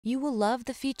You will love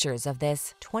the features of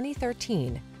this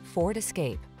 2013 Ford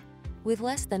Escape. With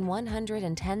less than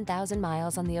 110,000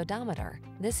 miles on the odometer,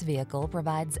 this vehicle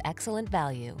provides excellent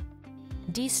value.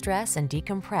 De-stress and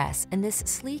decompress in this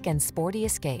sleek and sporty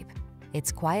Escape.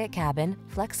 Its quiet cabin,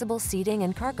 flexible seating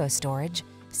and cargo storage,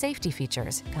 safety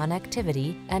features,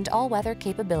 connectivity, and all-weather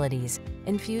capabilities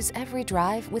infuse every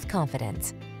drive with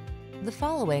confidence. The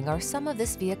following are some of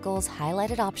this vehicle's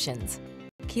highlighted options: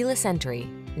 keyless entry,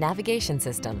 navigation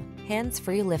system,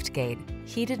 hands-free liftgate,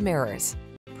 heated mirrors,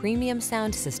 premium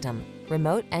sound system,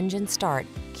 remote engine start,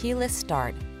 keyless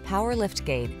start, power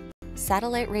liftgate,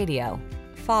 satellite radio,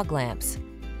 fog lamps.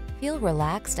 Feel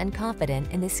relaxed and confident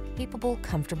in this capable,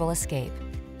 comfortable Escape.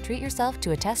 Treat yourself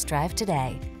to a test drive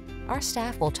today. Our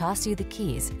staff will toss you the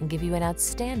keys and give you an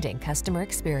outstanding customer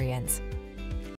experience.